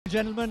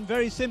Gentlemen,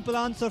 very simple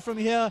answer from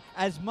here,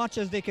 as much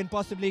as they can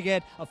possibly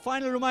get. A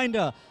final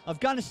reminder,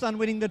 Afghanistan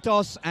winning the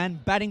toss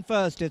and batting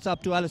first. It's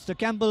up to Alistair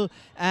Campbell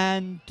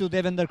and to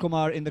Devendra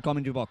Kumar in the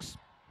commentary box.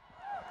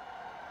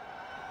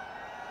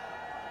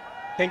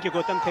 Thank you,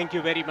 Gautam. Thank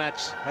you very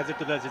much.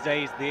 Hazratullah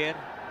Zazai is there.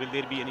 Will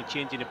there be any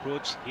change in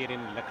approach here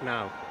in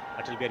Lucknow?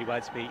 Atal Bihari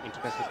Vajpayee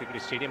International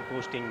Cricket Stadium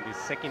hosting the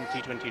second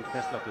T20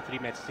 International of the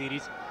three-match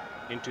series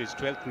into his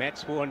 12th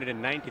match.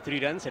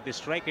 493 runs at the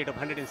strike rate of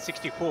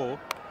 164.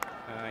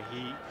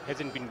 He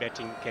hasn't been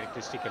batting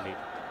characteristically.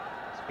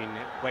 It's been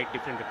a quite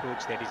different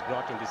approach that is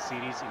brought in this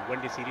series, in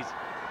one-day series.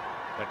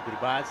 But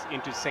Gurbaz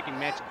into his second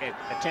match at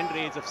a tender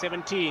age of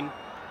 17.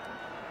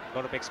 A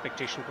lot of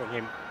expectation from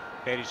him.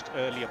 Perished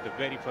early of the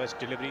very first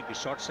delivery, the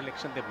short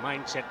selection, the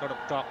mindset, lot of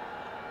talk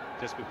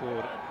just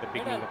before the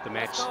beginning of the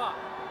match.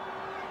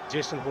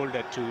 Jason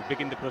Holder to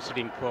begin the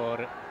proceeding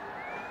for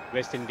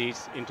West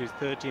Indies into his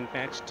 13th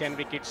match, 10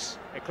 wickets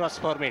across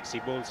formats. He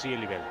bowls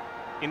really well.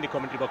 In the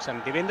commentary box,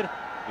 I'm Devendra.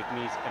 With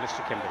me is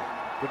Alistair Campbell.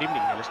 Good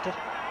evening, Alistair.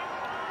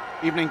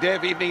 Evening,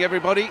 Dev. Evening,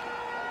 everybody.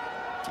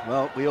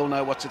 Well, we all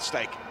know what's at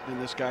stake in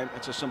this game.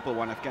 It's a simple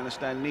one.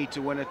 Afghanistan need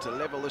to win it to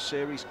level the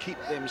series, keep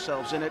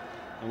themselves in it.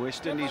 And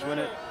West Indies win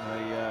it.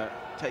 They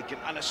take an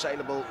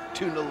unassailable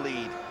 2-0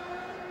 lead.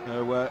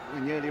 So we're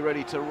nearly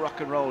ready to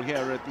rock and roll here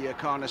at the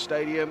Akana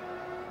Stadium.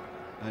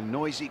 A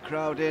noisy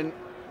crowd in.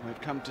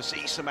 We've come to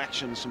see some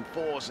action, some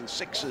 4s and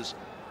 6s.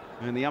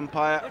 And the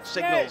umpire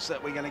signals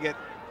that we're going to get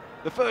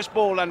the first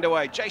ball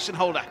underway. Jason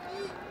Holder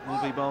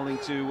will be bowling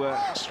to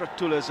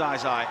Hasratullah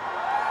Zazai.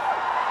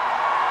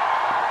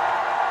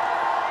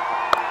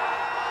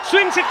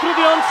 Swings it through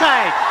the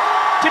onside.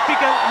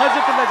 Typical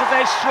Hazratullah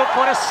Zazai stroke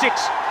for a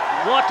 6.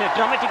 What a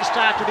dramatic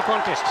start to the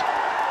contest.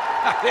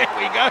 There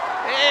we go.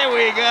 There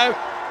we go.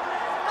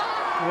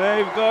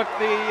 They've got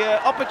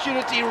the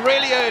opportunity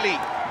really early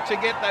to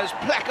get those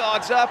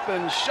placards up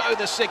and show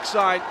the 6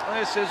 sign.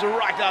 This is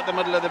right out the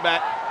middle of the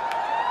bat.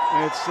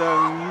 It's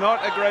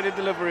not a great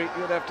delivery,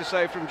 you'd have to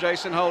say, from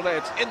Jason Holder.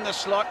 It's in the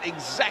slot,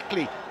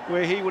 exactly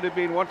where he would have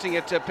been wanting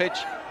it to pitch,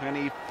 and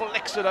he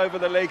flicks it over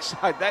the leg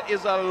side. That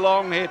is a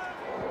long hit.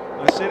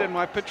 I said in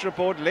my pitch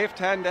report,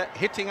 left-hander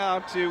hitting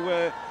out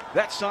to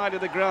that side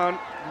of the ground.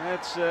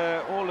 That's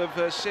all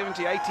of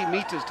 70, 80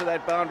 metres to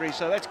that boundary,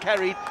 so that's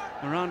carried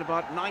around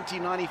about 90,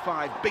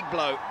 95. Big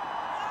blow.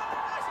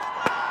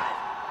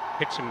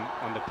 Hits him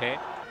on the pair.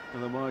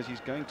 Otherwise,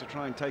 he's going to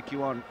try and take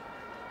you on.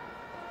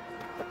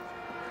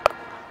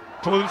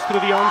 Pulls through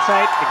the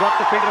onside. They got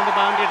the fielder on the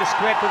boundary at a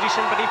square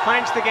position, but he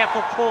finds the gap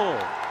for 4.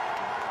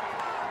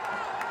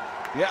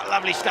 Yeah,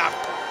 lovely stuff.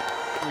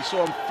 We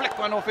saw him flick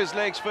one off his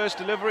legs first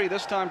delivery.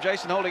 This time,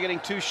 Jason Holder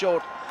getting too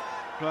short.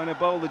 Trying to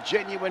bowl the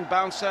genuine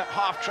bouncer,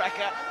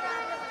 half-tracker.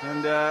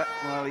 And,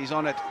 well, he's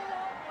on it.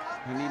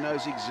 And he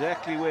knows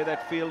exactly where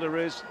that fielder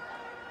is.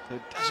 So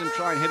doesn't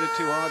try and hit it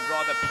too hard,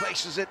 rather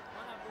places it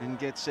and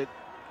gets it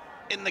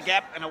in the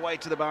gap and away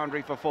to the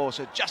boundary for 4.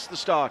 So just the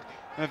start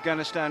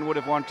Afghanistan would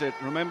have wanted.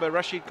 Remember,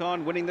 Rashid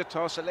Khan winning the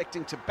toss,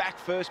 electing to back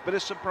first. Bit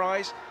of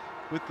surprise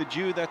with the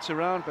dew that's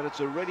around, but it's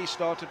already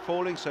started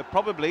falling. So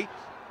probably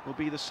will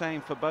be the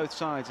same for both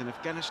sides. And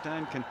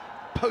Afghanistan can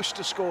post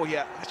a score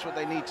here. That's what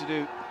they need to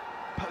do.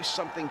 Post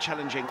something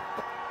challenging.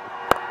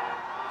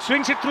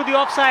 Swings it through the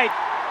offside.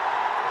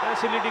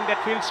 Facilitating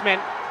that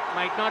fieldsman.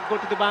 Might not go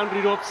to the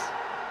boundary ropes.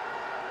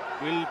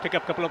 Will pick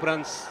up a couple of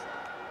runs.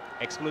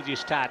 Explosive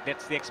start.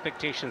 That's the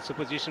expectation.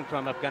 Superstition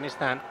from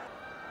Afghanistan.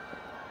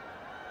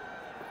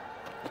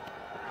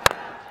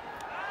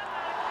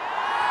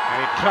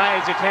 And he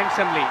tries it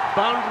handsomely.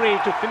 Boundary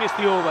to finish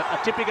the over. A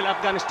typical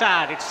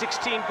Afghanistan. It's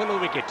 16 for no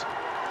wicket.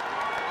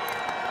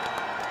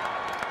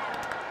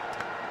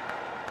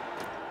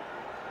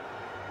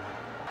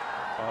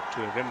 Off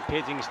to a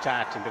rampaging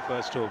start in the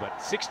first over.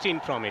 16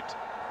 from it.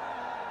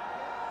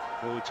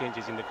 No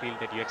changes in the field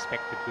that you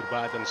expect with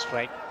Gurbaz on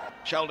strike.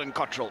 Sheldon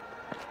Cottrell.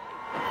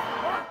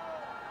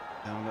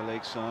 Down the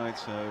leg side,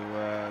 so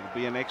there'll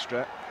be an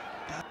extra.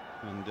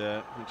 And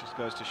it just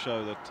goes to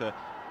show that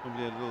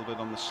probably a little bit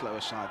on the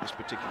slower side, this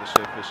particular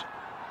surface.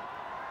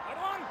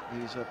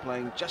 He's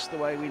playing just the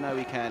way we know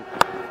he can.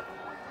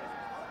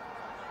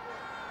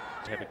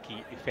 To have a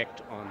key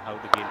effect on how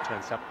the game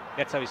turns up.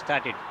 That's how he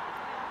started.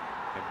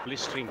 A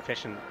blistering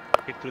fashion,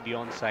 hit through the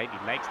onside.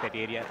 He likes that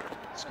area,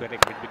 square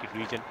leg mid-wicket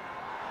region.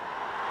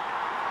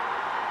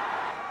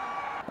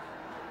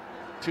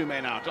 2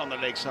 men out on the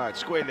leg side,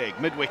 square leg,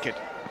 mid-wicket.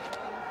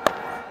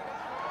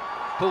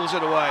 Pulls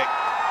it away.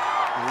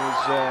 It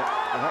was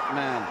that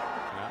man.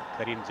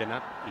 Karim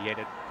Janat, he had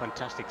a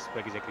fantastic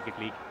Pakistan Cricket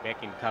League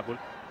back in Kabul,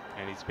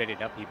 and he's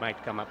bedded up. He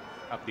might come up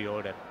the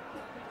order.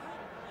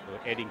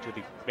 So adding to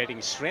the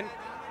batting strength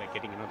by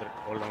getting another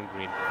all-round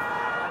win.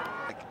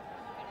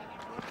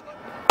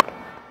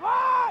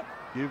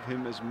 Give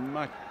him as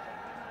much.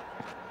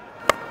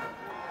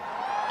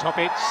 Top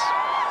edge,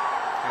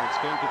 and it's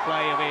going to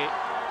fly away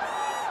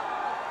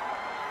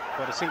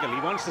for a single.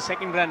 He wants the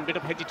second run. Bit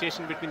of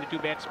hesitation between the two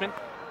batsmen.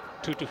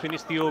 2 to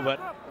finish the over.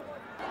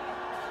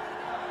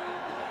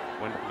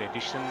 Wonderful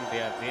addition. They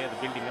are there,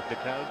 building up the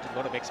crowd. A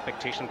lot of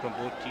expectation from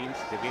both teams.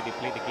 The way they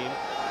play the game,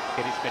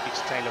 charismatic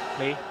style of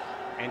play,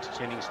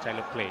 entertaining style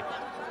of play.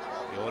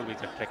 They always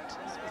attract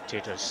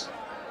spectators.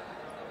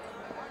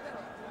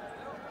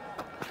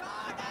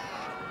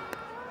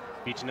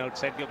 Beaten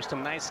outside the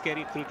some nice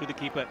carry through to the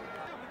keeper.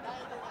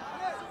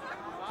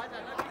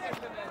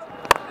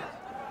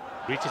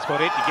 Reaches for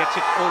it, he gets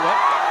it over.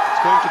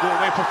 It's going to go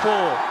away for 4.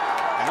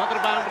 Another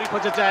boundary for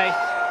Jajai.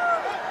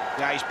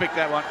 Yeah, he's picked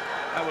that one.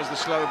 That was the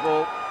slow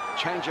ball.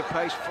 Change of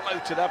pace,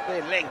 floated up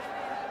there. Length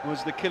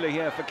was the killer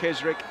here for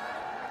Kesrick.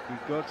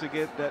 You've got to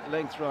get that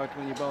length right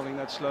when you're bowling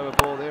that slower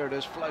ball. There it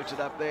is, floated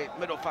up there,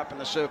 middle up in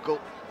the circle.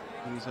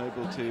 And he's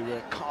able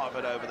to carve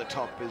it over the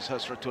top is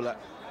Hasratullah.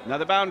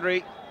 Another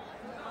boundary.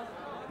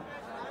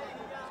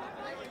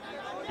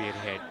 Clear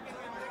head,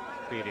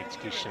 clear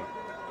execution.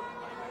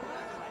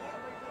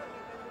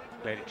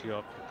 Clarity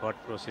of thought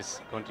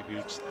process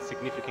contributes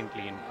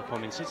significantly in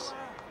performances.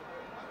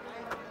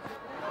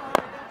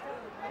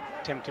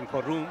 Tempting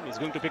for room, he's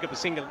going to pick up a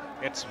single.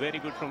 That's very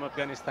good from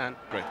Afghanistan.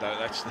 Great,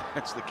 that's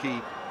the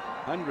key.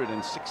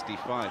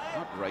 165,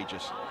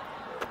 outrageous.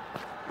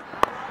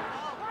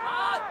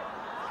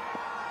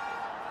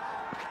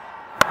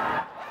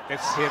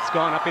 Let's see, it's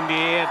gone up in the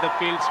air. The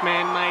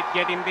fieldsman might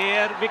get in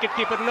there.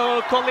 Wicketkeeper,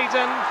 no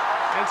collision.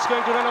 And it's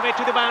going to run away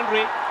to the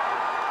boundary.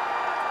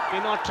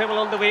 May not travel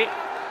all the way,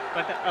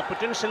 but a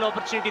potential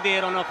opportunity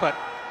there on offer.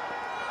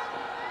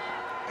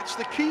 It's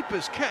the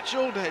keeper's catch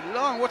all day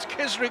long. What's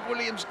Kesrick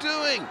Williams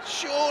doing?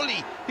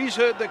 Surely he's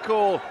heard the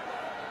call.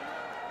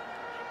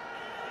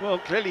 Well,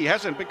 clearly he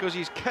hasn't, because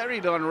he's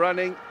carried on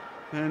running.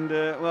 And,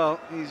 well,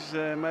 he's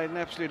made an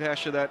absolute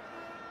hash of that.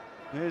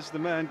 There's the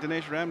man,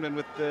 Dinesh Ramdan,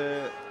 with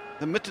the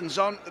mittens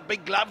on, the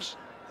big gloves.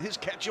 His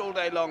catch all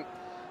day long.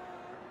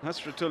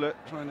 Hasratullah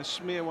trying to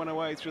smear one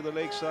away through the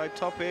leg side,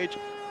 top edge.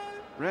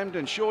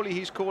 Ramdan, surely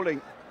he's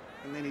calling.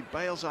 And then he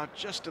bails out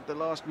just at the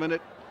last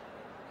minute.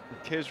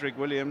 Kesrick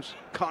Williams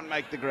can't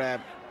make the grab.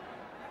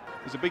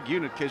 There's a big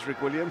unit,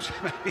 Kesrick Williams.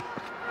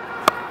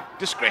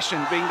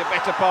 Discretion being the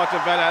better part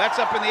of valor. That's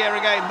up in the air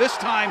again. This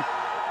time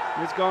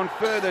it's gone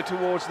further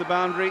towards the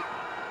boundary.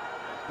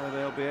 So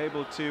they'll be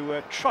able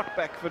to trot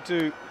back for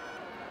 2.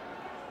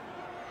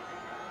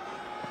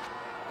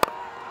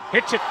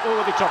 Hits it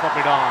over the top of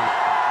it on.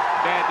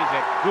 That is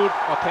a good,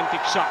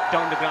 authentic shot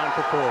down the ground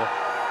for 4.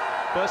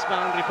 First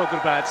boundary for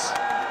Gurbaz.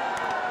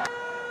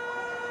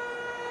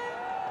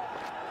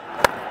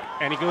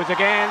 And he goes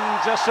again,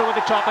 just over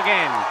the top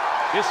again.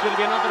 This will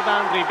be another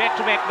boundary,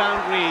 back-to-back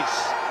boundaries.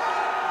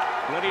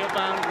 Bloody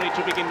boundary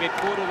to begin with.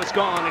 4 overs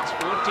gone. It's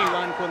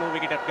 41 for no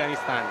wicket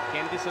Afghanistan.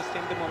 Can they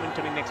sustain the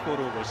momentum in next 4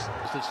 overs?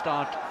 It's a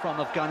start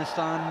from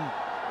Afghanistan,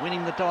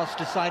 winning the toss,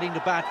 deciding to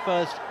bat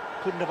first.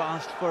 Couldn't have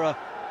asked for a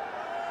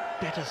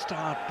better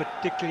start,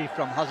 particularly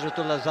from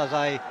Hasratullah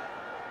Zazai.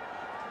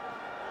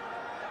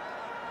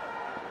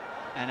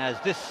 And as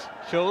this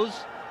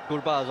shows,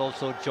 Gurbaz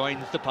also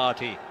joins the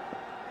party.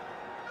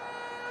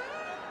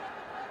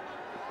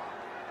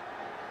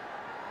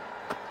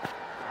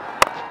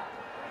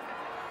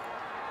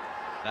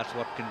 That's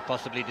what can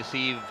possibly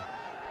deceive.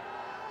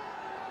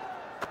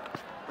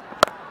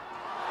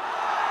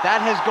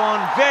 That has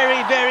gone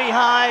very, very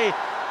high.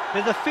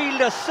 There's a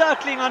fielder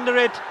circling under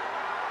it.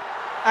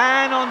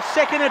 And on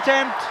second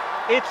attempt,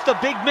 it's the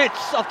big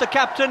mitts of the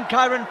captain,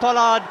 Kieron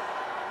Pollard,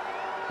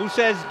 who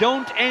says,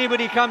 don't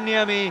anybody come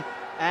near me.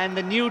 And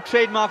the new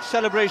trademark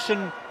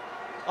celebration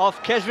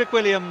of Kesrick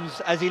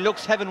Williams as he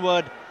looks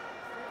heavenward.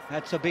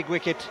 That's a big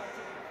wicket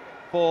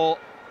for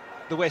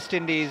the West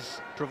Indies,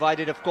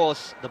 provided, of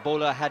course, the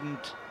bowler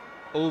hadn't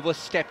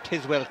overstepped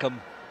his welcome.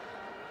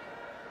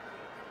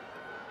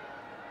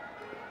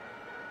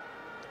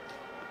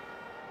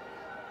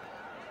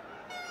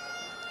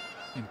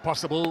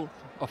 Impossible,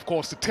 of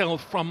course, to tell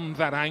from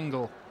that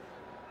angle.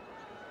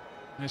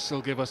 This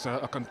will give us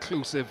a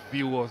conclusive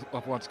view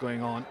of what's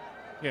going on.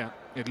 Yeah,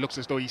 it looks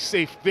as though he's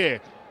safe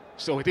there.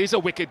 So it is a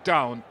wicket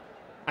down,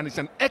 and it's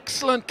an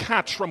excellent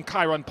catch from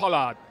Kieron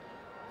Pollard.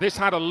 This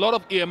had a lot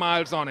of air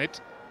miles on it,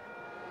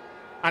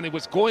 and it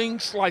was going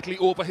slightly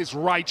over his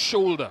right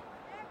shoulder,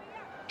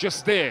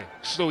 just there.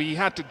 So he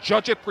had to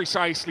judge it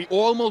precisely,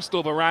 almost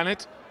overran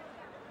it,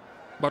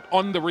 but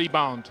on the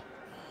rebound.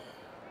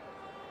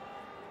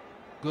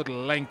 Good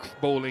length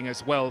bowling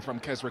as well from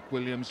Kesrick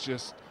Williams.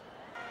 Just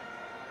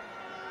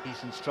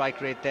decent strike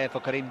rate there for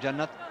Karim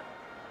Jannat,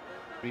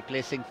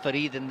 replacing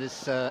Fareed in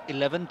this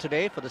 11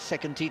 today for the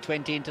second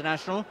T20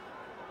 international.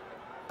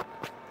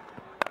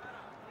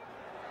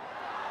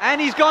 And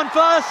he's gone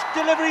first.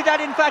 Delivery that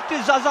in fact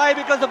is Zazai,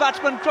 because the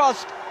batsman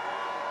crossed.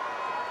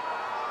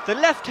 The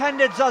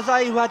left-handed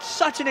Zazai, who had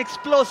such an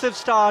explosive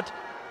start,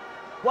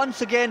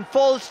 once again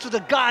falls to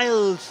the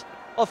guiles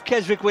of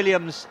Kesrick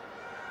Williams.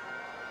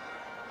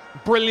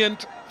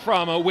 Brilliant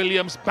from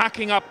Williams,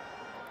 backing up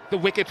the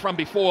wicket from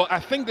before.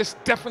 I think this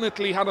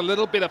definitely had a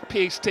little bit of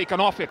pace taken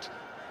off it.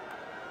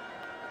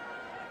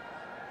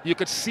 You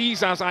could see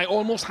Zazai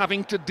almost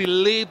having to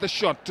delay the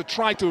shot to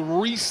try to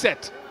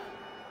reset.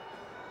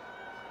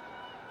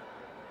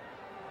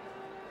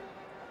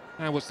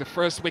 That was the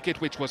first wicket,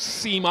 which was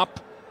seam up.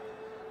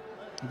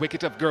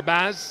 Wicket of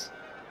Gurbaz.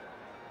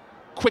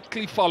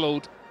 Quickly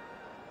followed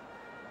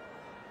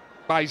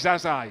by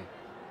Zazai.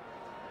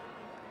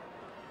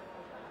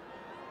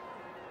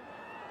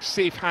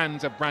 Safe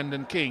hands of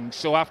Brandon King.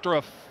 So after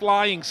a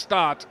flying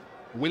start,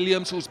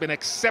 Williams, who's been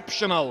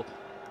exceptional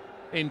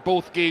in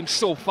both games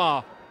so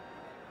far,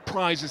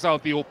 prizes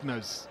out the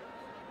openers.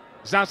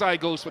 Zazai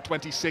goes for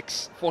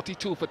 26,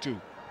 42 for 2.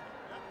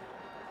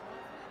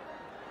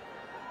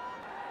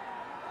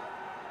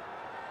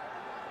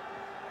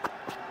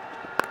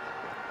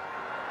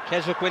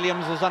 Keswick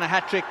Williams was on a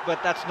hat-trick,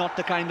 but that's not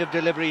the kind of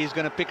delivery he's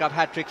going to pick up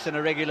hat-tricks in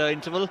a regular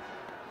interval.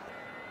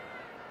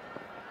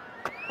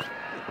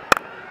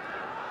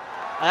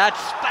 That's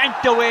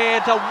spanked away.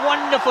 It's a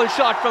wonderful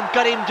shot from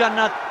Karim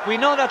Jannat. We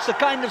know that's the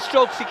kind of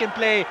strokes he can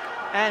play,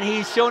 and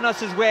he's shown us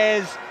his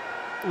wares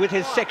with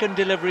his second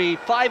delivery.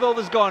 5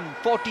 overs gone,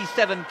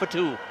 47 for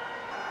 2.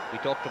 We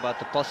talked about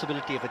the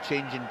possibility of a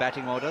change in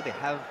batting order. They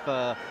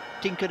have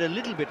tinkered a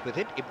little bit with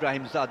it.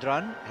 Ibrahim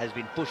Zadran has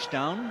been pushed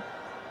down.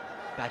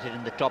 Batted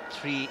in the top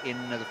 3 in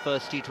the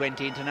first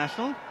T20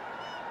 international.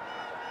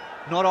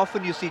 Not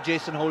often you see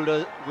Jason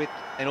Holder with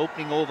an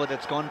opening over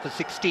that's gone for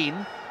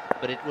 16,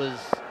 but it was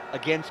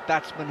against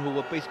batsmen who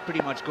were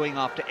pretty much going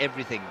after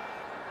everything.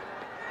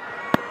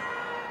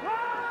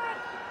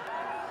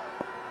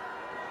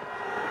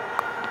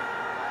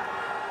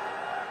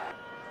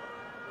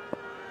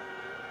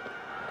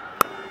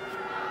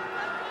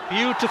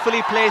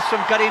 Beautifully placed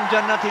from Karim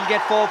Jannat. He'll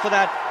get 4 for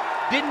that.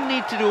 Didn't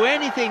need to do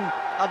anything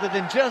other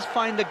than just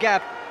find the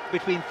gap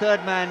between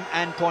third man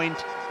and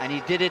point, and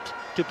he did it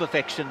to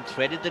perfection,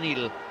 threaded the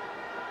needle.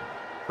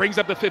 Brings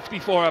up the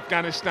 54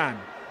 Afghanistan.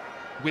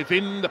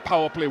 Within the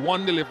power play,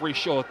 one delivery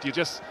short. You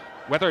just,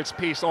 whether it's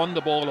pace on the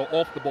ball or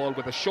off the ball,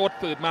 with a short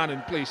third man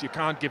in place, you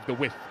can't give the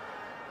width.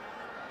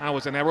 That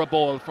was an error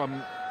ball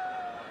from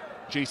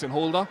Jason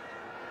Holder.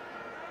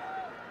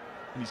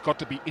 And he's got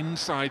to be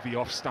inside the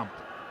off stump.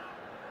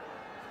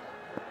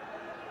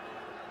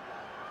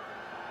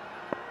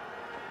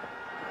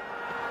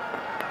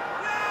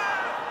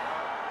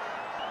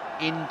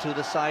 Into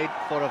the side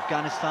for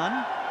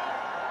Afghanistan,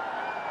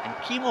 and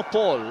Kemo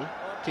Paul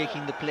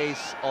taking the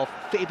place of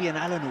Fabian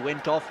Allen, who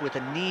went off with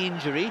a knee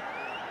injury.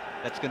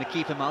 That's going to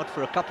keep him out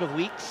for a couple of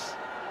weeks.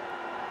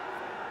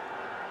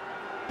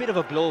 Bit of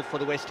a blow for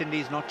the West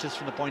Indies, not just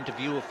from the point of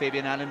view of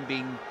Fabian Allen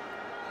being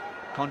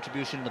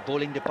contribution in the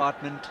bowling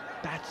department,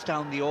 bats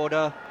down the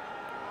order,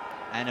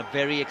 and a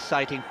very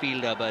exciting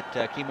fielder, but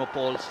Kemo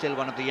Paul still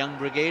one of the young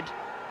brigade.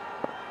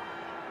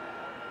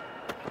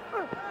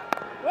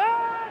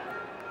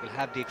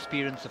 Have the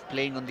experience of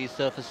playing on these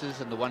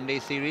surfaces in the one-day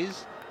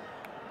series.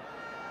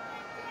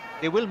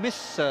 They will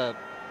miss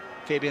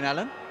Fabian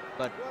Allen,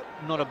 but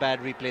not a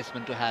bad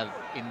replacement to have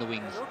in the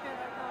wings.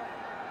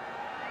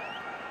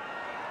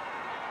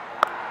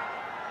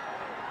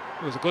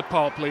 It was a good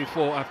power play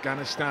for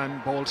Afghanistan.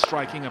 Ball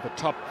striking at the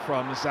top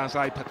from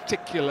Zazai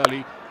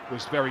particularly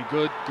was very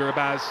good.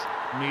 Gurbaz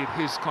made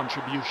his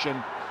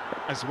contribution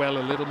as well,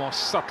 a little more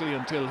subtly,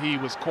 until he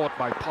was caught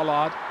by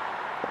Pollard.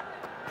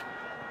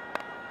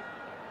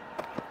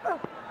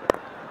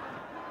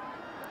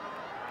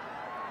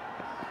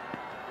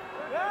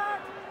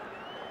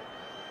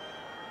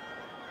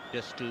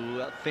 Just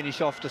to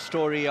finish off the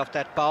story of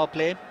that power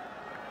play,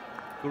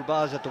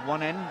 Gurbaz at the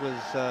one end was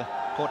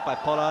caught by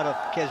Pollard of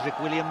Keswick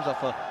Williams of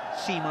a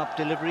seam-up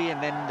delivery,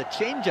 and then the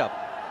change-up.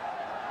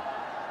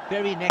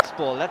 Very next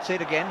ball, let's say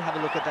it again, have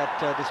a look at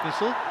that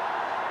dismissal.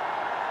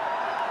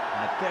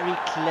 And a very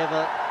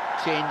clever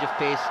change of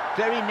pace.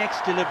 Very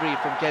next delivery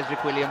from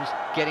Keswick Williams,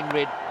 getting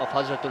rid of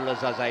Hazratullah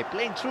Zazai,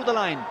 playing through the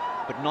line,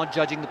 but not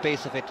judging the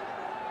pace of it.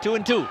 2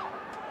 and 2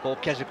 for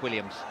Keswick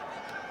Williams.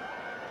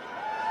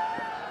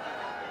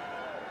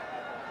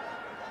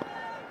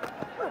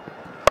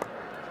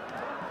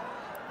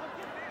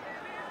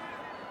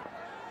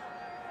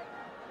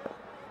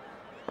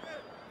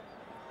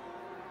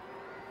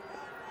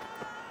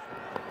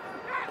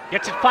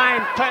 Gets it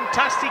fine,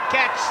 fantastic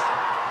catch,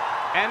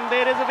 and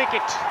there is a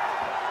wicket.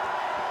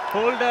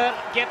 Holder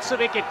gets a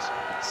wicket.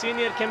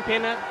 Senior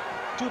campaigner,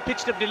 2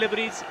 pitched up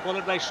deliveries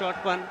followed by short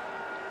one,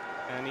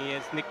 and he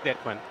has nicked that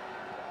one.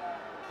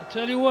 I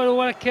tell you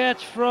what a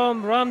catch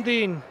from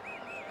Ramdeen.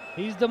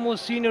 He's the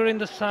most senior in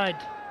the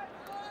side.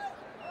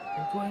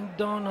 And going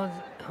down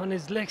on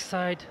his leg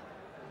side,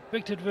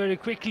 picked it very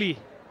quickly.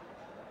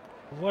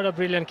 What a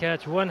brilliant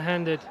catch,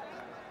 one-handed.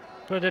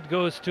 Credit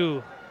goes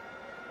to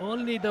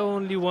the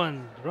only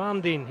one,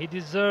 Ramdeen. He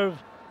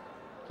deserved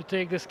to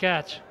take this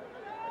catch.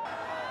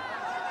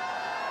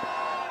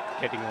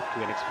 Getting off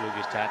to an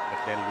explosive start,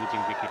 but then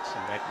losing wickets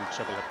and right in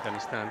trouble.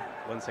 Afghanistan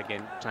once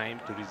again time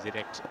to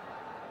resurrect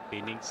the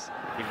innings.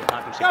 Bring the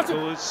partnership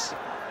goes,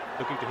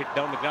 looking to hit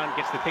down the ground,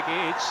 gets the thick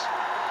edge,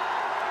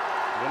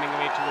 running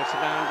away towards the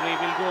boundary,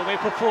 will go away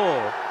for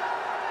 4.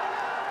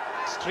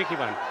 It's a tricky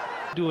one.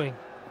 Doing.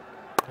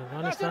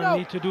 Afghanistan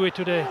need to do it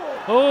today.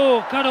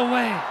 Oh, cut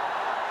away.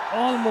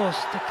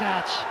 Almost the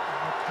catch.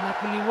 But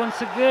luckily, once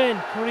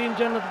again, Karim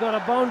Jannat got a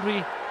boundary.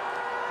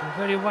 A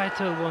very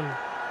vital one.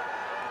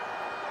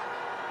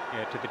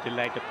 to the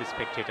delight of the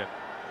spectator.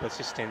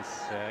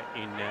 Persistence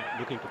in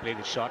looking to play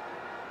the shot,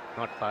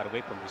 not far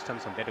away from the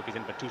stumps on that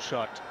occasion, but too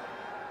short,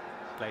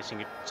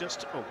 slicing it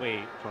just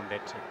away from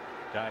that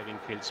diving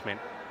fieldsman.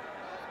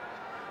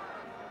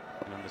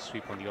 And on the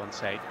sweep on the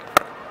onside,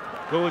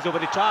 goes over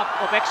the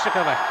top of extra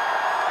cover.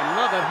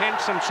 Another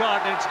handsome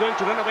shot, and it's going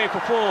to run away for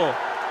 4.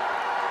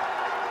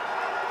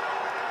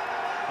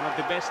 One of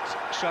the best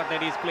shot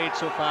that he's played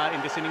so far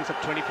in this innings of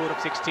 24 of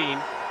 16.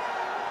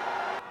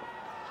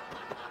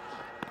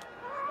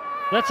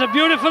 That's a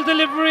beautiful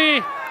delivery,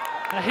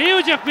 a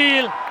huge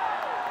appeal.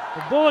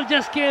 The ball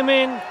just came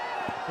in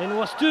and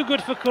was too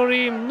good for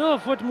Kareem, no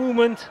foot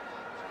movement.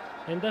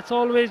 And that's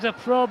always a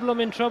problem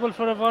in trouble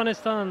for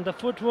Afghanistan. The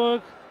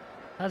footwork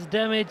has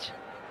damage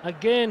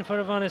again for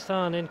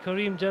Afghanistan, and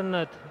Kareem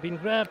Jannat been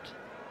grabbed.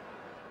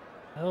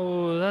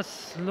 Oh,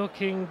 that's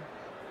looking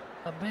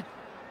a bit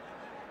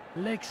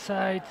leg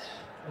side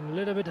and a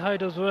little bit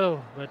height as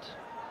well, but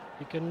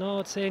you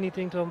cannot say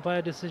anything to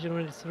umpire decision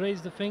when it's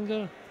raised the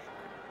finger.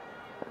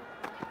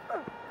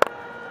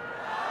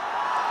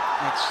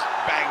 That's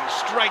bang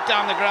straight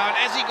down the ground.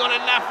 Has he got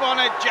enough on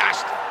it?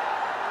 Just.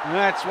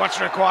 That's what's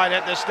required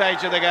at this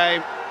stage of the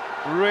game.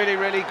 Really,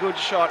 really good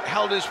shot.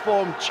 Held his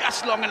form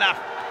just long enough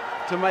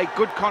to make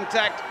good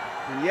contact.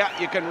 And yeah,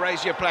 you can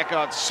raise your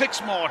placard.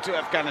 6 more to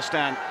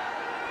Afghanistan.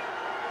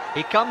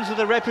 He comes with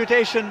a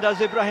reputation,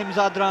 does Ibrahim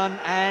Zadran,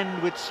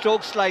 and with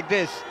strokes like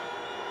this,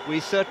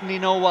 we certainly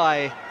know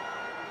why.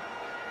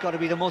 Got to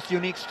be the most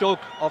unique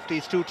stroke of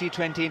these 2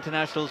 T20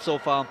 internationals so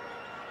far.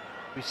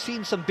 We've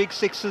seen some big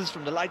sixes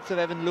from the likes of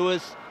Evan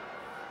Lewis,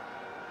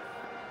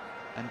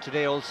 and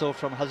today also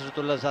from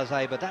Hazratullah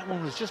Zazai, but that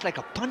one was just like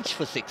a punch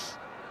for 6.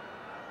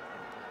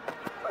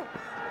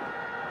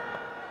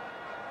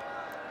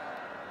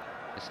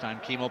 This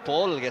time Kemo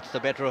Paul gets the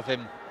better of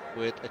him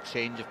with a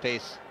change of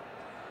pace.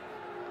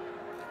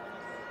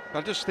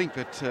 I just think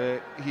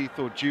that he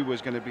thought Dew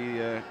was going to be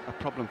a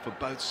problem for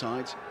both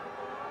sides.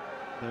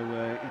 So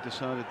he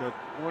decided that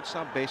what's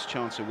our best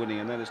chance of winning,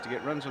 and that is to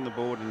get runs on the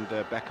board and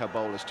back our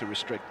bowlers to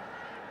restrict.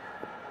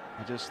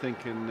 I just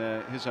think in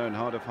his own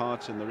heart of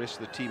hearts, and the rest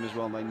of the team as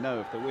well, they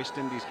know if the West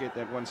Indies get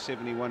that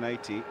 170,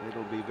 180,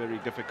 it'll be very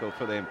difficult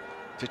for them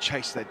to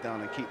chase that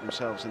down and keep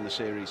themselves in the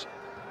series.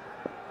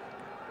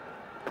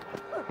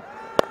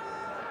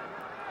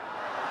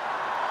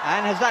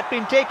 And has that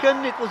been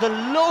taken? It was a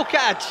low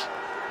catch,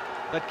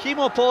 but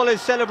Kemo Paul is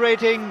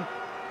celebrating,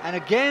 and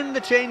again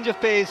the change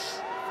of pace.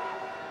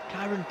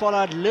 Kieron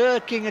Pollard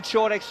lurking at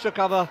short extra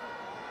cover,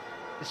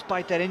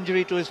 despite that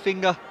injury to his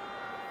finger,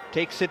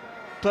 takes it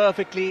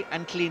perfectly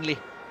and cleanly.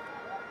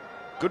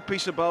 Good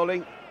piece of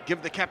bowling.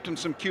 Give the captain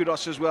some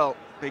kudos as well,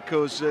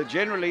 because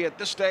generally at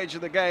this stage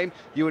of the game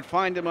you would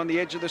find him on the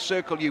edge of the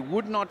circle. You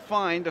would not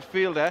find a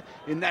fielder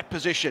in that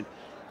position,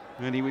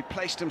 and he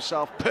placed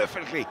himself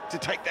perfectly to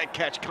take that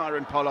catch,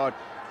 Kieron Pollard.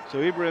 So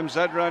Ibrahim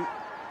Zadran,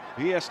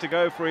 he has to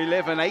go for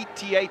 11,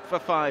 88 for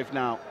 5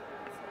 now.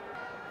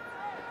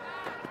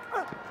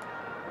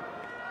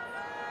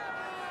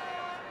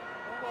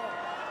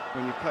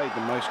 When you played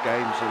the most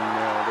games in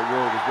the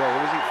world as well,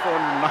 was it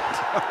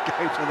 490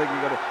 games? I think you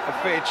got a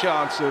fair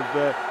chance of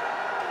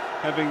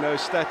having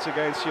those stats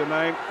against your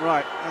name.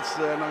 Right, that's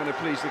not going to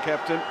please the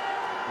captain.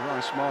 A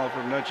nice smile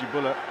from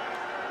Najibullah.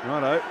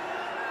 Righto,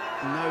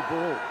 no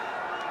ball.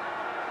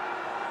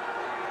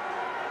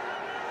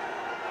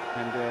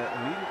 And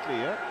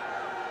immediately,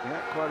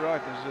 yeah, quite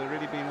right. There's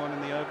already been one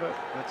in the over.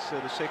 That's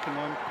the second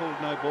one called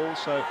no ball.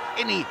 So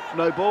any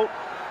no ball.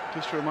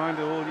 Just a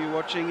reminder, all you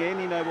watching,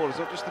 any no ball. It's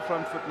not just the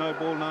front foot no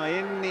ball now.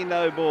 Any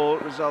no ball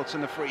results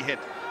in a free hit.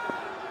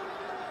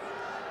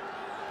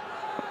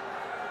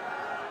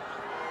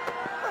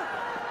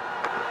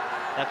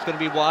 That's going to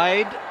be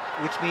wide,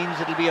 which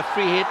means it'll be a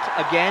free hit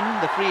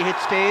again. The free hit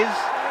stays.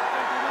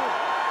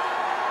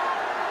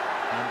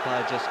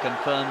 Umpire just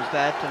confirms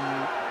that,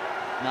 and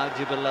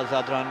Najibullah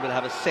Zadran will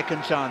have a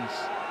second chance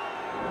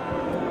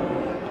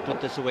to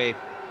put this away.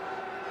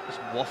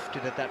 Just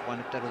wafted at that one.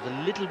 If that was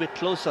a little bit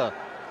closer,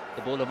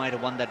 the bowler might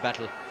have won that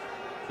battle.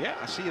 Yeah,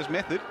 I see his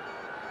method.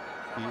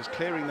 He was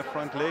clearing the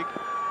front leg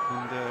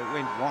and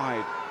went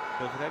wide.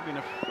 So if it had been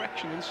a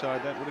fraction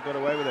inside, that would have got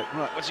away with it.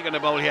 Right, what's he going to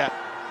bowl here?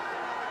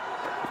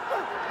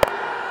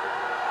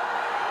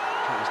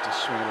 Tries to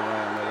swing it away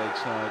on the leg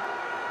side.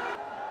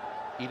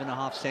 Even a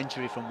half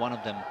century from one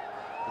of them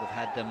would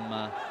have had them in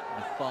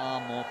a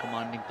far more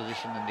commanding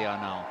position than they are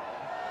now.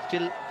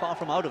 Still far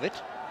from out of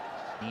it.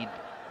 Need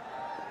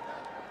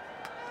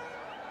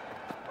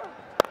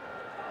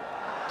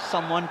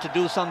someone to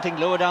do something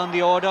lower down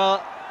the order.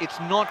 It's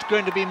not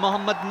going to be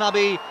Mohammad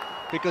Nabi,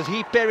 because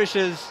he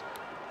perishes.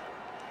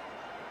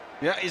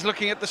 Yeah, he's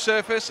looking at the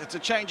surface. It's a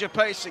change of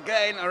pace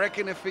again. I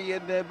reckon if he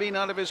had been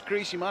out of his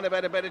crease, he might have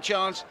had a better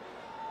chance.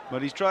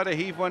 But he's tried to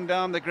heave one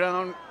down the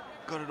ground,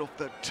 got it off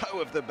the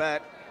toe of the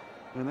bat,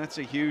 and that's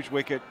a huge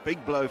wicket.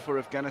 Big blow for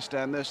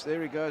Afghanistan.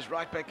 There he goes,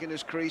 right back in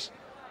his crease,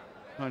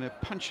 trying to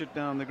punch it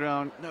down the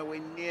ground,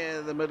 nowhere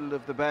near the middle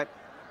of the bat.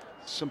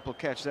 Simple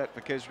catch that for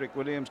Kesrick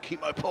Williams.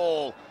 Kemo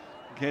Paul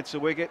gets a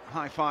wicket.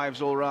 High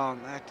fives all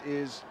round. That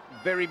is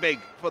very big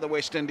for the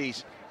West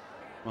Indies.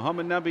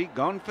 Mohammad Nabi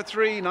gone for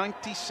 3,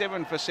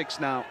 97 for 6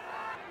 now.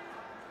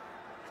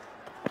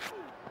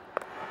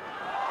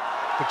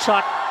 Good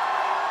shot.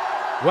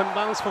 One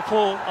bounce for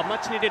 4. A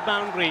much needed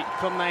boundary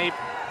from Naib.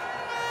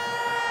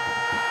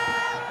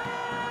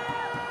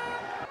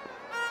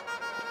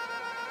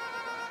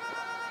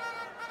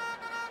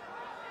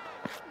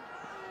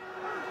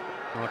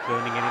 Not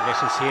learning any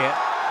lessons here.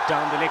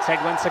 Down the leg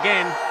side once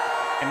again.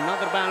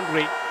 Another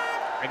boundary.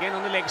 Again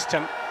on the leg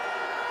stump.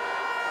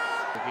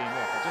 The game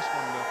off. I just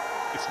wonder,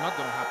 it's not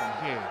going to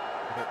happen here,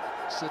 but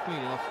I'd certainly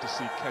love to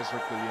see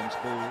Kesrick Williams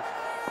bowl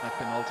that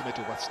penultimate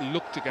over.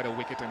 Look to get a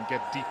wicket and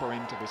get deeper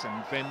into this,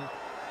 and then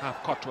have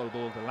Cottrell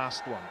bowl the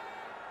last one.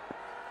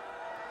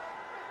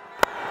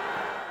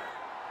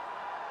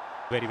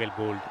 Very well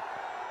bowled.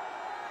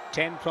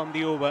 10 from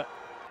the over.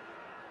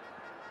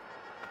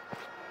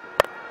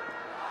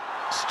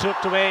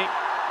 Stroked away.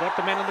 Got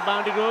the man on the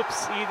boundary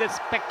ropes. He's a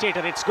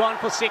spectator. It's gone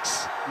for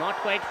 6. Not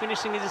quite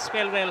finishing his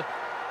spell well.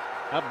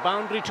 A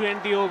boundary to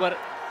end the over.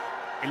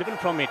 11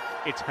 from it.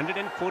 It's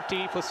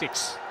 140 for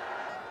 6.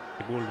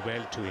 He bowled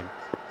well to him.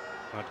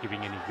 Not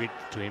giving any width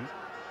to him.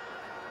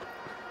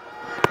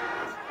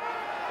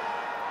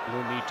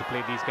 No need to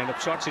play these kind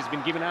of shots. He's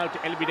been given out.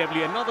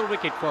 LBW. Another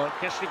wicket for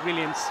Kesrick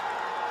Williams.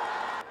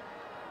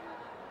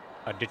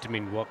 A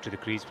determined walk to the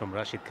crease from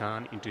Rashid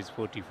Khan into his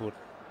 44th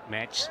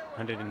match.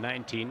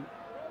 119.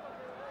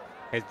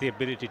 Has the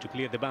ability to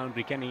clear the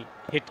boundary. Can he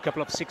hit a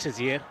couple of sixes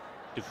here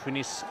to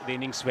finish the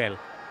innings well?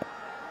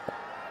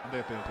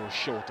 They'll go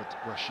short at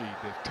Rashid.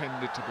 They've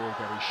tended to go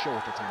very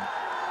short at him.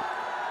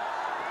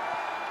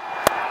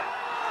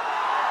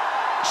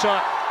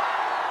 Shot.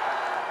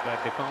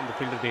 But they found the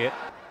fielder there.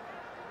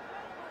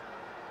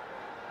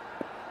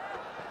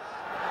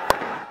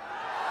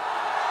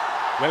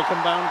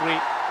 Welcome boundary.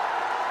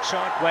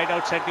 Shot wide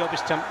outside the off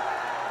stump.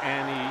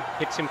 And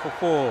he hits him for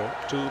 4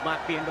 to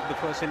mark the end of the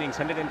first innings.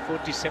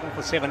 147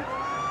 for 7.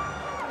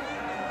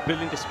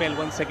 Brilliant spell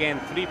once again.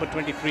 3 for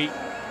 23.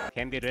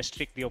 Can they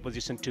restrict the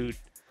opposition to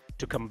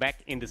come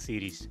back in the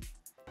series?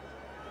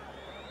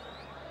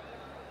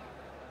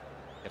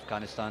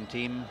 Afghanistan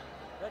team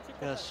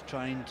just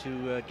trying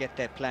to get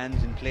their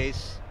plans in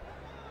place.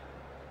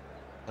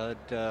 Heard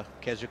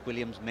Kesrick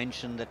Williams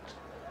mention that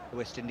the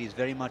West Indies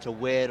very much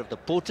aware of the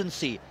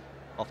potency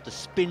of the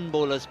spin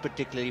bowlers,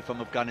 particularly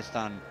from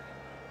Afghanistan.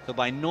 So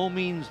by no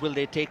means will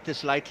they take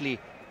this lightly,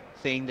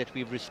 saying that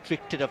we've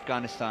restricted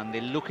Afghanistan.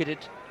 They look at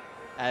it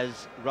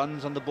as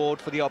runs on the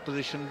board for the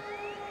opposition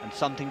and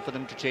something for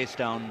them to chase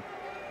down.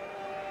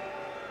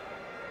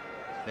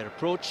 Their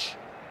approach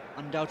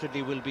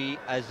undoubtedly will be,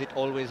 as it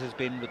always has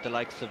been, with the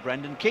likes of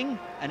Brandon King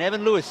and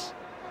Evan Lewis,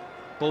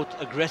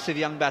 both aggressive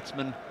young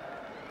batsmen.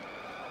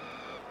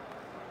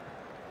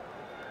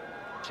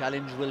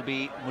 Challenge will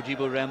be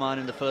Mujibur Rahman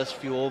in the first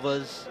few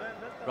overs.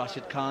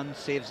 Rashid Khan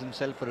saves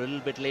himself for a little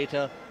bit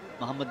later.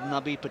 Mohammad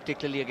Nabi,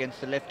 particularly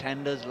against the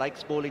left-handers,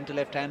 likes bowling to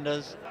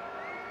left-handers.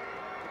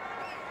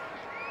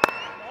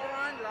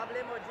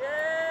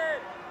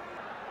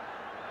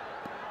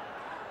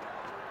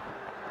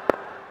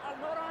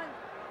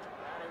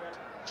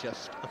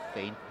 Just a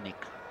faint nick.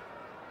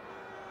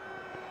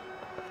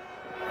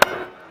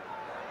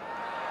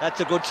 That's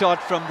a good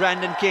shot from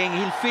Brandon King.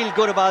 He'll feel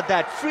good about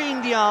that.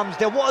 Freeing the arms.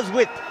 There was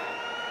width,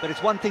 but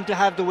it's one thing to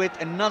have the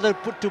width, another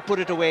to put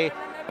it away.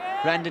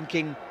 Brandon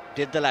King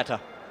did the latter.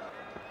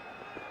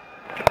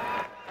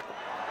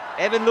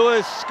 Evan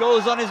Lewis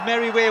goes on his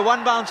merry way.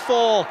 1 bounce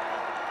 4.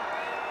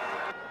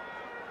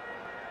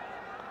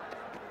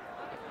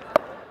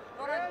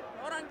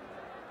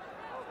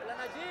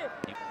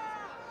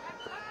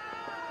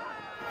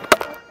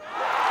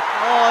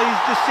 Oh,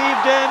 he's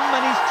deceived him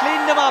and he's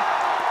cleaned him up.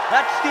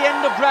 That's the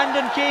end of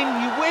Brandon King.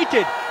 He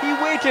waited.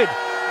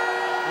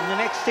 And the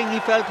next thing he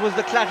felt was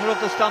the clatter of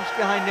the stumps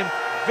behind him.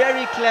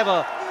 Very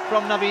clever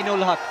from Naveen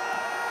ul Haq.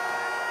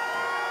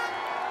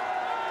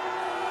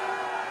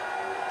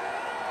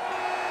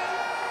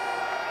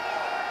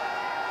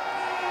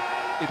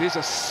 It is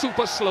a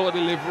super slow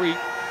delivery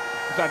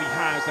that he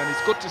has, and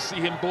it's good to see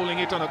him bowling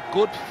it on a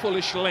good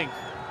fullish length.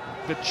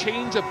 The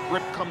change of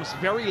grip comes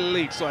very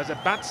late, so as a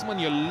batsman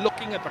you're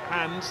looking at the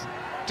hands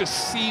to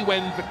see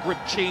when the grip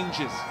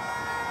changes.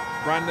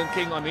 Brandon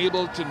King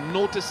unable to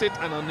notice it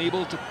and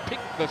unable to pick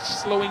the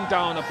slowing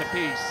down of the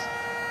pace.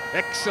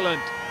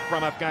 Excellent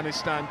from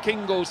Afghanistan.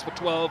 King goes for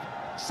 12,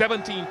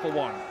 17 for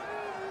 1.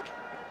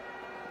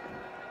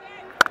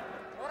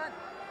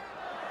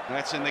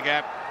 That's in the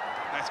gap.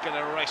 That's going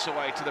to race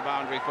away to the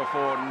boundary for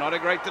 4. Not a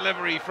great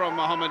delivery from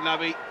Mohammad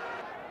Nabi.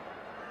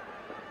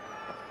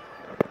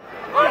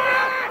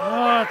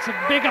 Oh, it's a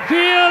big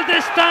appeal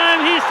this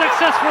time. He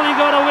successfully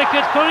got a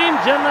wicket. Kareem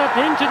Jannat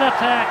into the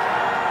attack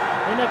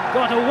and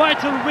got a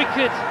vital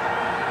wicket.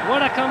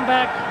 What a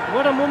comeback.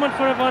 What a moment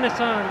for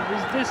Afghanistan.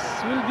 This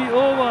will be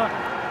over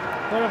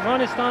for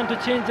Afghanistan to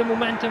change the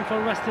momentum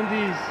for West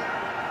Indies.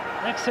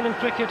 Excellent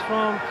cricket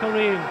from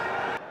Kareem.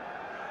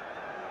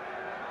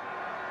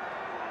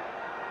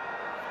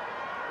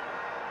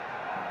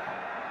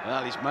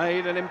 Well, he's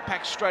made an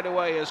impact straight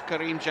away as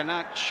Karim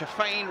Jannat.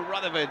 Shafane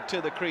Rutherford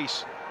to the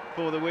crease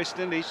for the West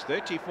Indies.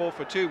 34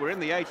 for 2. We're in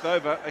the 8th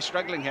over. They're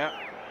struggling here.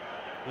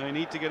 They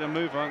need to get a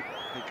move on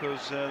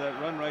because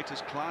that run rate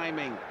is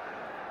climbing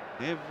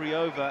every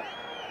over.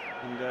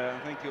 And I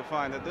think you'll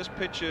find that this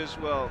pitch is,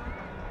 well,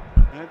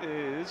 that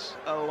is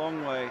a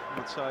long way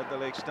outside the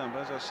leg stump.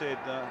 As I said,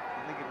 I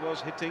think it was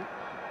hitting,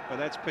 but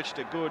that's pitched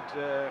a good,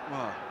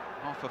 well,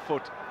 half a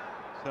foot.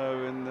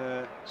 So in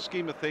the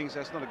scheme of things,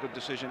 that's not a good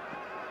decision.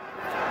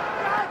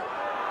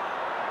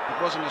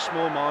 It wasn't a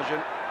small margin.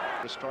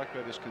 The strike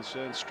rate is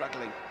concerned,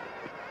 struggling.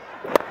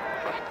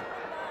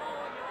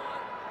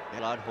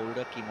 Pollard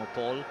holder, Kimo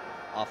Paul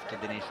after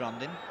Dinesh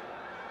Ramdin.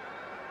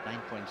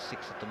 9.6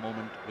 at the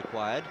moment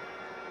required.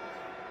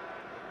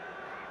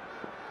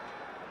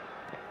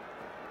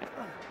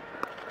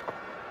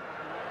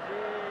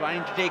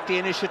 Trying to take the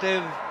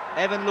initiative.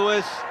 Evan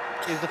Lewis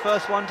is the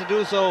first one to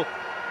do so,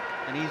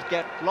 and he's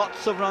got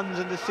lots of runs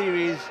in the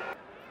series.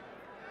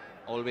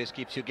 Always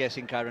keeps you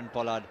guessing, Kieron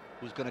Pollard,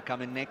 who's going to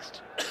come in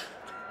next.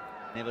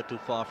 Never too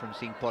far from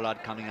seeing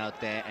Pollard coming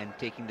out there and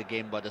taking the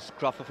game by the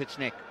scruff of its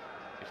neck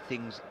if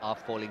things are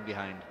falling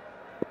behind.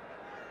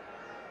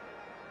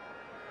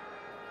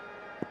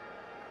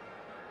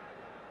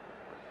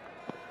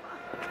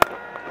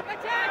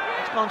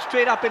 It's gone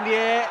straight up in the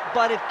air,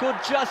 but it could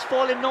just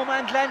fall in no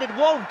man's land. It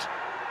won't.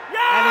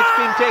 And it's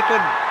been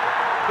taken.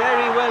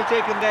 Very well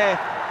taken there.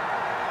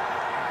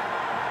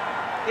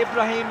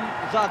 Ibrahim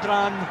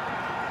Zadran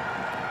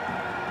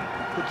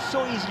could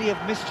so easily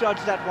have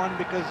misjudged that one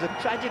because the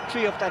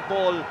trajectory of that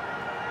ball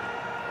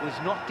was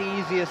not the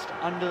easiest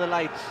under the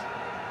lights.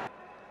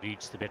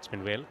 Reads the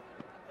batsman well.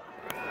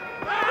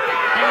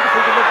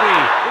 Beautiful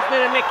delivery. Is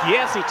there a nick?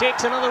 Yes, he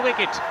takes another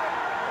wicket.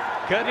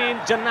 Karim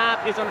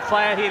Jannat is on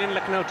fire here in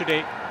Lucknow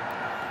today.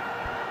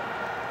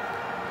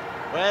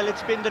 Well,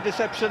 it's been the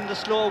deception. The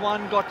slow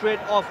one got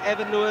rid of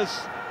Evan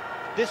Lewis.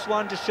 This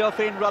one to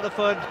Shafane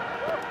Rutherford.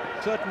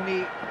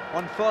 Certainly,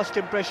 on first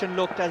impression,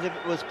 looked as if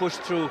it was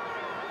pushed through.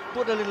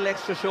 Put a little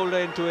extra shoulder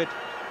into it.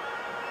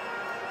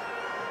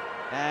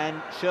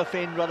 And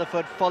Shafane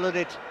Rutherford followed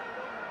it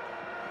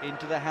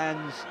into the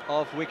hands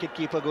of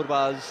wicketkeeper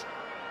Gurbaz.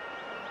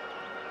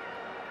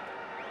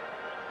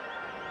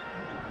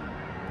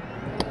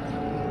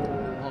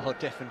 Oh,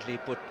 definitely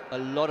put a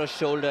lot of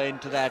shoulder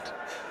into that.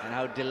 And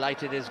how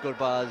delighted is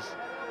Gurbaz.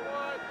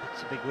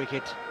 That's a big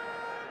wicket.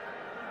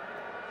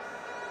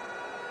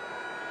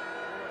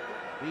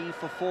 3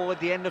 for 4 at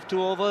the end of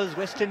 2 overs.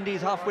 West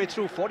Indies halfway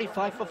through,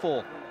 45 for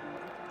 4.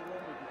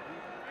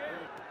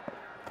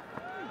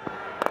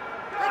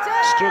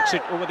 Strokes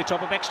it over the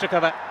top of extra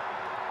cover.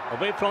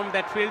 Away from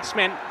that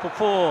fieldsman for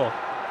 4.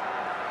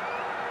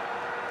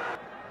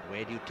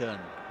 Where do you turn?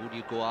 Who do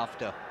you go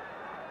after?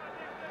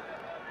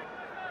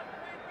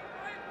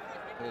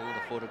 All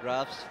the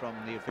photographs from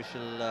the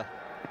official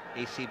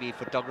ACB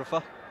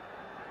photographer.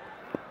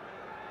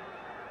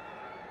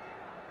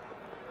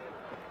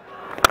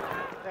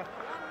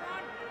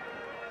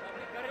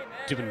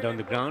 Driven down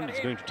the ground, he's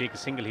going to take a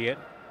single here.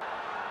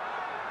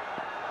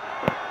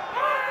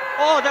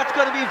 Oh, that's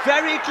going to be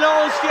very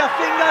close. Your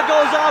finger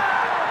goes up.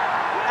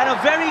 And a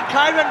very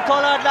Kieron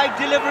Pollard-like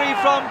delivery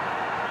from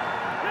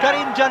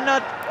Karim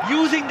Jannat,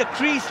 using the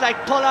crease like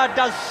Pollard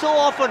does so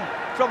often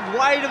from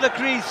wide of the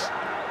crease.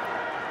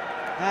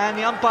 And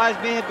the umpires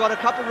may have got a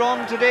couple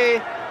wrong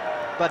today,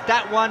 but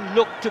that one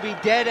looked to be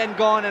dead and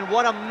gone. And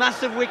what a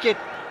massive wicket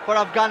for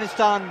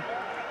Afghanistan.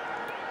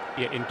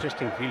 Yeah,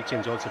 interesting field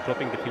change, also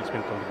dropping the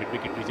fieldsman from the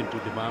mid-wicket region to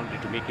the boundary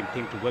to make him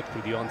think to work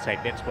through the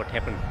onside. That's what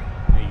happened,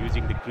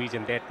 using the crease,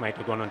 and that might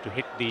have gone on to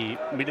hit the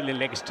middle and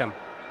leg stump.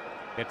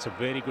 That's a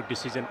very good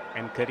decision,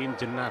 and Karim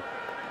Jannat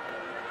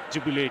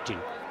jubilating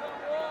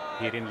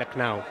here in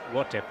Lucknow.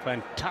 What a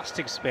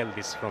fantastic spell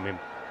this from him.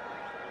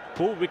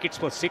 4 wickets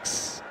for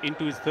 6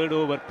 into his 3rd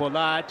over.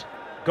 Pollard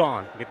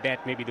gone. With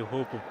that, maybe the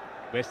hope of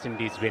West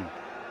Indies win.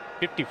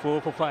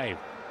 54 for 5.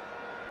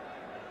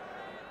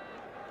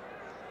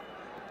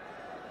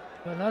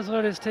 Well,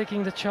 Azhar is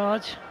taking the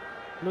charge,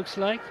 looks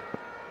like.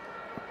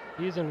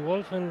 He's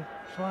involved in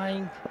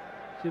trying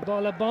to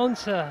bowl a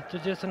bouncer to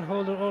Jason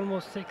Holder,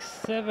 almost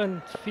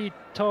 6-7 feet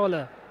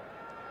taller.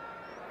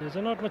 There's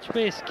not much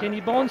pace. Can he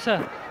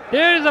bouncer?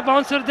 There's a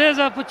bouncer, there's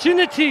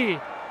opportunity.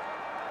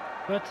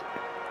 But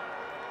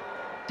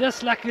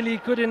just luckily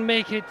couldn't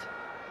make it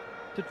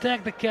to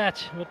tag the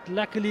catch. But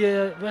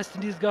luckily West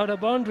Indies got a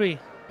boundary.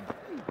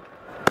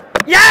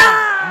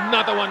 Yeah!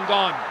 Another one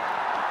gone.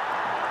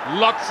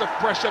 Lots of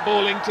pressure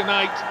bowling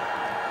tonight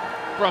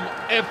from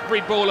every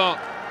bowler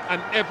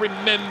and every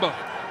member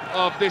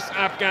of this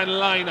Afghan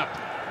lineup.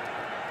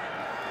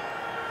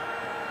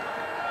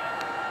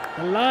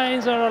 The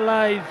Lions are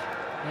alive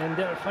and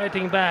they're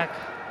fighting back.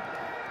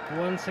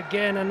 Once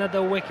again,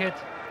 another wicket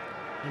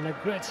and a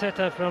great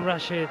setup from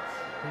Rashid.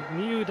 He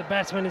knew the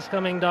batsman is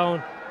coming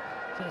down.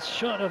 Just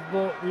short of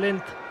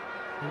length,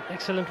 and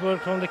excellent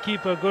work from the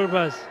keeper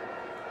Gurbaz.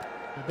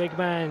 The big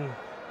man,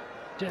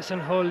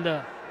 Jason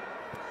Holder.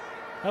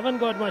 Haven't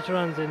got much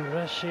runs in.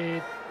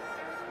 Rashid,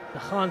 the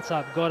Khan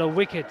Saab got a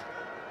wicket.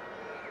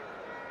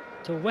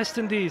 So West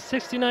Indies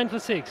 69 for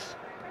 6.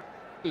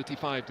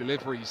 35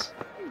 deliveries.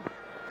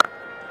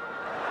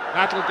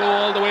 That'll go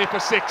all the way for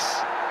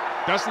 6.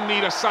 Doesn't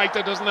need a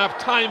sighter, doesn't have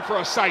time for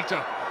a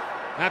sighter.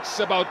 That's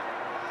about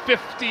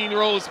 15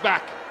 rows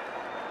back.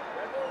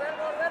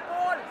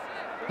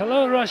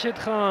 Hello Rashid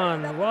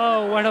Khan.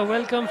 Wow, what a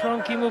welcome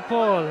from Kimo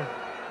Paul.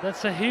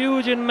 That's a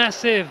huge and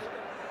massive.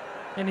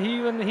 And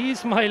even he's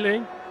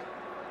smiling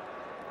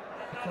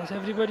because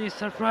everybody is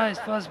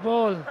surprised. First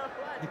ball.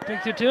 He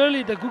picked it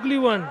early, the googly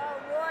one.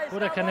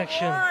 What a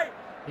connection.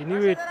 He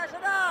knew it.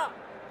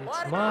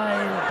 It's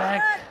mile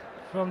back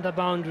from the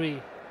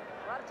boundary.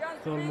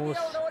 It's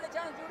almost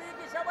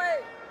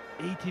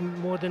 18,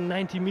 more than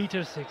 90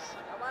 meters 6.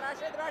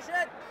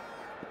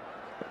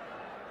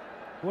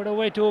 What a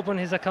way to open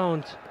his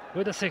account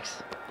with a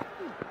 6.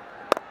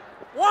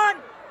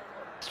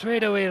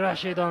 Straight away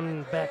Rashid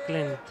on back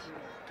length.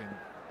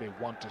 They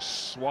want to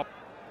swap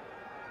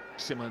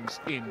Simmons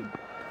in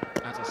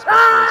as a specialist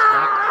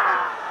back.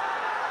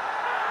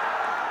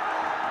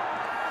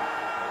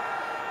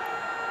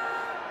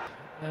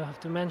 I have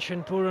to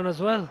mention Puran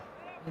as well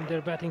in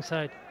their batting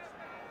side.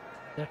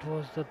 That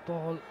was the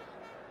ball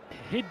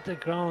hit the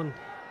ground.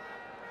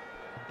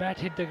 Bat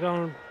hit the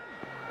ground.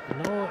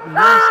 No,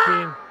 nice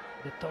game.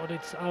 They thought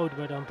it's out,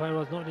 but umpire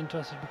was not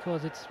interested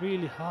because it's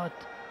really hard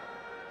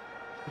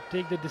to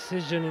take the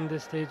decision in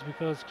this stage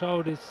because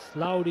crowd is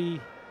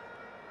loudy.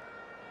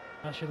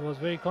 Rashid was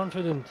very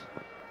confident.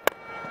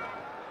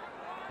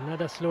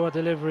 Another slower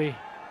delivery.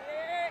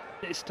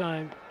 This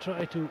time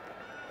try to.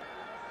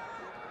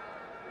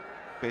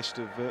 Best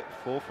of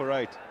 4 for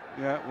 8.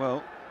 Yeah,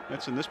 well,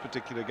 that's in this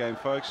particular game,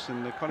 folks.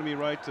 An economy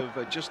rate of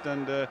just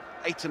under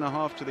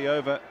 8.5 to the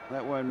over.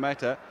 That won't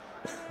matter.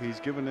 He's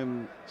given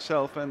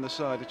himself and the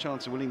side a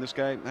chance of winning this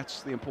game.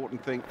 That's the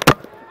important thing.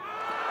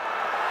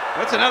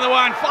 That's another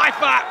one.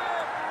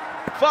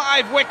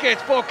 5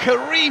 wickets for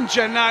Kareem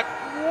Jannat.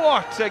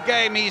 What a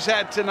game he's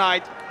had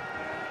tonight.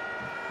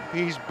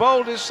 He's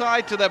bowled his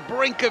side to the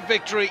brink of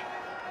victory.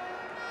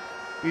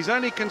 He's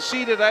only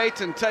conceded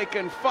 8 and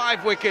taken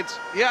 5 wickets.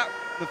 Yeah,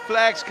 the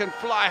flags can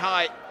fly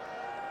high.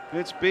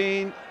 It's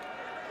been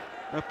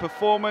a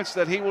performance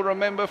that he will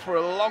remember for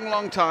a long,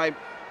 long time.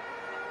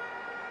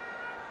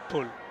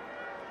 Pull.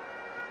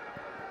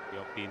 The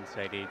off the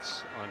inside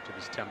edge onto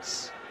the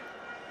stumps.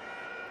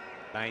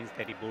 Lines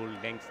that he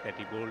bowled, lengths that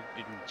he bowled,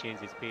 didn't change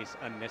his pace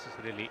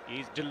unnecessarily.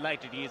 He's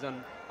delighted. He is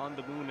on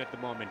the moon at the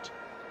moment.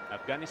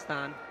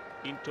 Afghanistan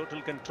in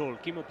total control.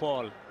 Kimo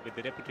Paul, with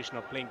the reputation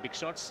of playing big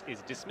shots,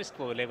 is dismissed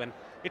for 11.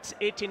 It's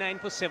 89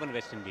 for 7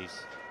 West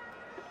Indies.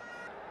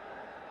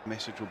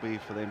 Message will be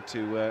for them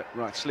to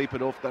right, sleep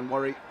it off, don't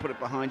worry, put it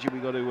behind you.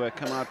 We've got to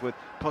come out with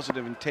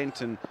positive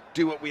intent and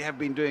do what we have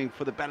been doing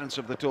for the balance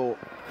of the tour.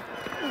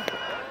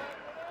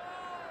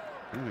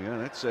 There we go,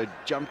 that's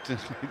jumped and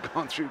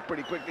gone through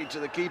pretty quickly to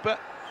the keeper.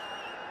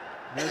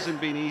 Hasn't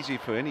been easy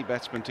for any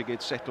batsman to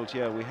get settled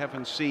here. We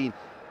haven't seen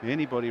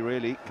anybody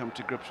really come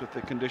to grips with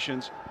the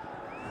conditions.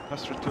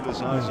 Hasratullah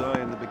Zazai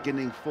in the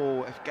beginning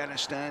for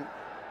Afghanistan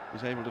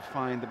was able to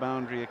find the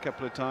boundary a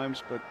couple of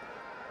times, but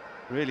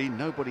really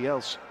nobody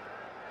else.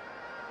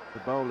 The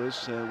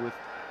bowlers with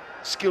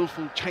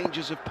skillful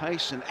changes of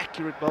pace and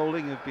accurate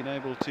bowling have been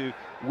able to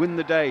win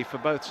the day for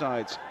both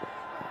sides.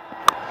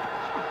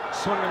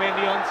 Swung away in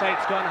the onside,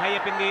 it's gone high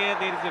up in the air.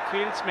 There is a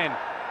fieldsman.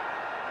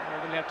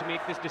 We'll have to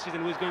make this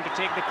decision. Who's going to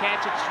take the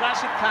catch? It's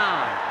Rashid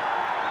Khan.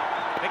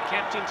 The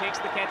captain takes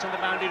the catch on the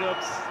boundary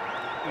ropes.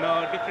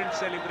 No, different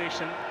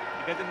celebration.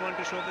 He doesn't want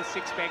to show the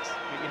 6 packs.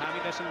 Maybe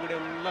Hamid Hassan would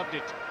have loved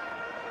it.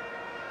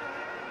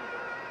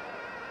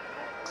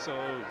 So,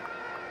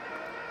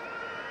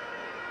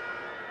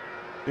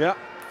 yeah,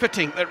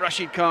 fitting that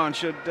Rashid Khan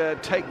should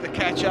take the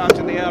catch out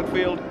in the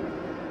outfield.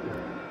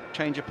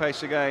 Change of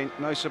pace again,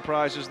 no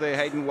surprises there.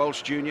 Hayden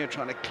Walsh Jr.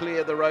 trying to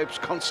clear the ropes,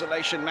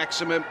 consolation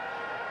maximum.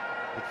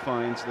 It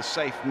finds the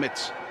safe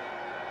mitts.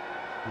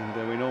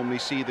 And we normally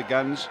see the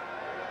guns.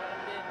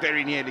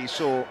 Very nearly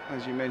saw,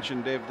 as you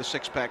mentioned, Dev, the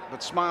 6-pack,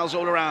 but smiles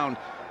all around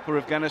for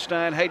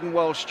Afghanistan. Hayden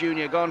Walsh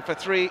Jr. gone for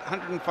 3,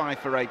 105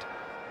 for 8.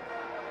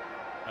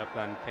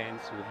 Afghan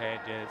fans who had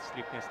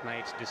sleepless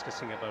nights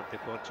discussing about the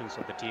fortunes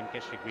of the team.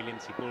 Keshrik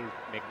Williams, he bowled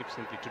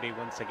magnificently today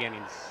once again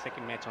in his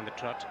second match on the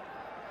trot.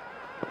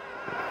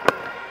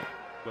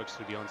 Works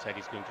through the onside,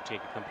 he's going to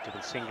take a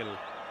comfortable single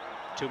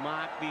to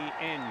mark the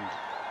end.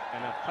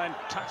 And a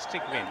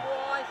fantastic win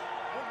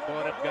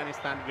for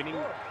Afghanistan, winning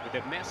with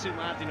a massive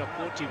margin of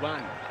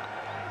 41.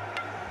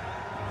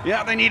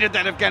 Yeah, they needed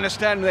that,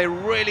 Afghanistan, they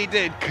really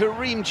did.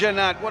 Kareem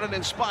Jannat, what an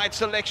inspired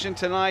selection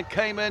tonight,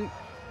 came in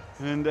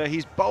and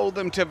he's bowled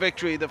them to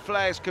victory. The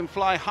flags can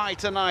fly high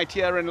tonight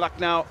here in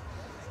Lucknow.